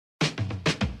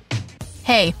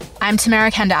Hey, I'm Tamara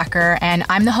Kandaker, and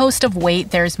I'm the host of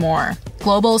Wait, There's More,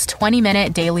 Global's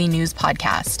 20-minute daily news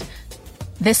podcast.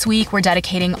 This week, we're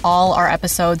dedicating all our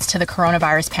episodes to the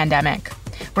coronavirus pandemic.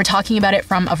 We're talking about it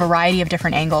from a variety of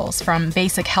different angles, from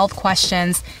basic health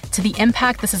questions to the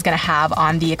impact this is going to have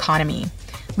on the economy.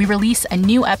 We release a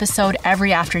new episode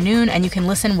every afternoon, and you can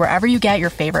listen wherever you get your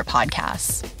favorite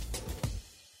podcasts.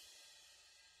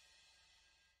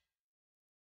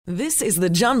 This is the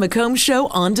John McComb Show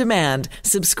on demand.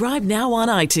 Subscribe now on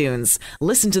iTunes.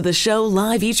 Listen to the show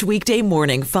live each weekday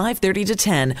morning, 5:30 to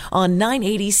 10 on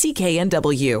 980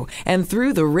 CKNW and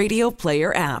through the Radio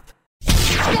Player app.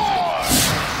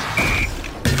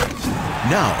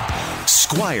 Now,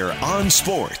 Squire on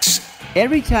Sports.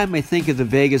 Every time I think of the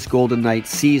Vegas Golden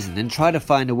Knights season and try to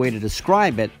find a way to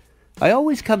describe it, I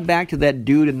always come back to that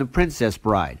dude in The Princess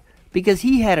Bride, because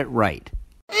he had it right.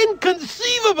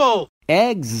 Inconceivable!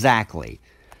 Exactly.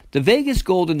 The Vegas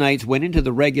Golden Knights went into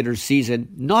the regular season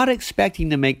not expecting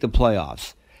to make the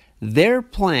playoffs. Their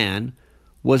plan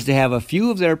was to have a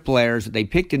few of their players that they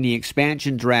picked in the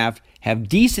expansion draft have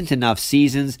decent enough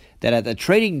seasons that at the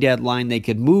trading deadline they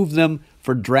could move them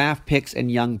for draft picks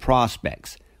and young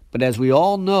prospects. But as we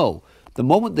all know, the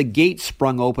moment the gates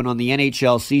sprung open on the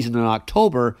NHL season in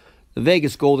October, the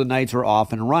Vegas Golden Knights are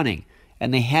off and running,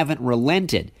 and they haven't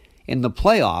relented. In the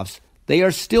playoffs, they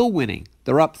are still winning.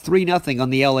 They're up 3-0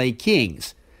 on the LA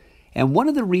Kings. And one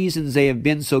of the reasons they have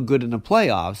been so good in the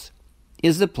playoffs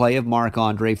is the play of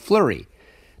Marc-Andre Fleury.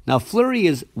 Now, Fleury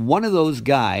is one of those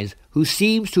guys who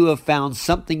seems to have found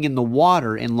something in the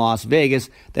water in Las Vegas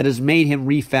that has made him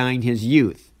refine his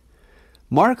youth.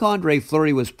 Marc-Andre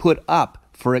Fleury was put up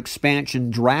for expansion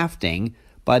drafting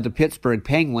by the Pittsburgh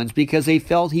Penguins because they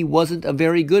felt he wasn't a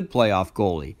very good playoff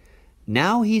goalie.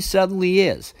 Now he suddenly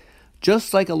is.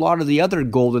 Just like a lot of the other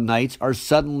Golden Knights are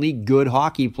suddenly good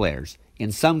hockey players.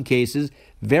 In some cases,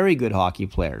 very good hockey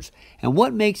players. And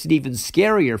what makes it even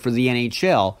scarier for the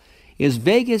NHL is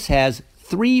Vegas has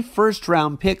 3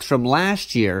 first-round picks from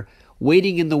last year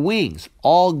waiting in the wings,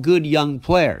 all good young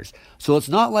players. So it's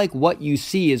not like what you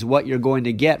see is what you're going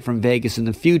to get from Vegas in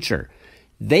the future.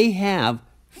 They have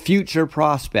future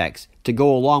prospects to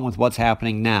go along with what's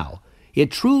happening now.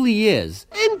 It truly is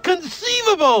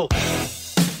Inconceivable!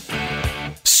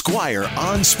 Squire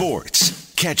on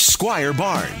Sports. Catch Squire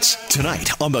Barnes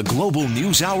tonight on the Global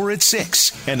News Hour at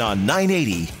 6 and on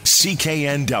 980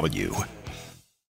 CKNW.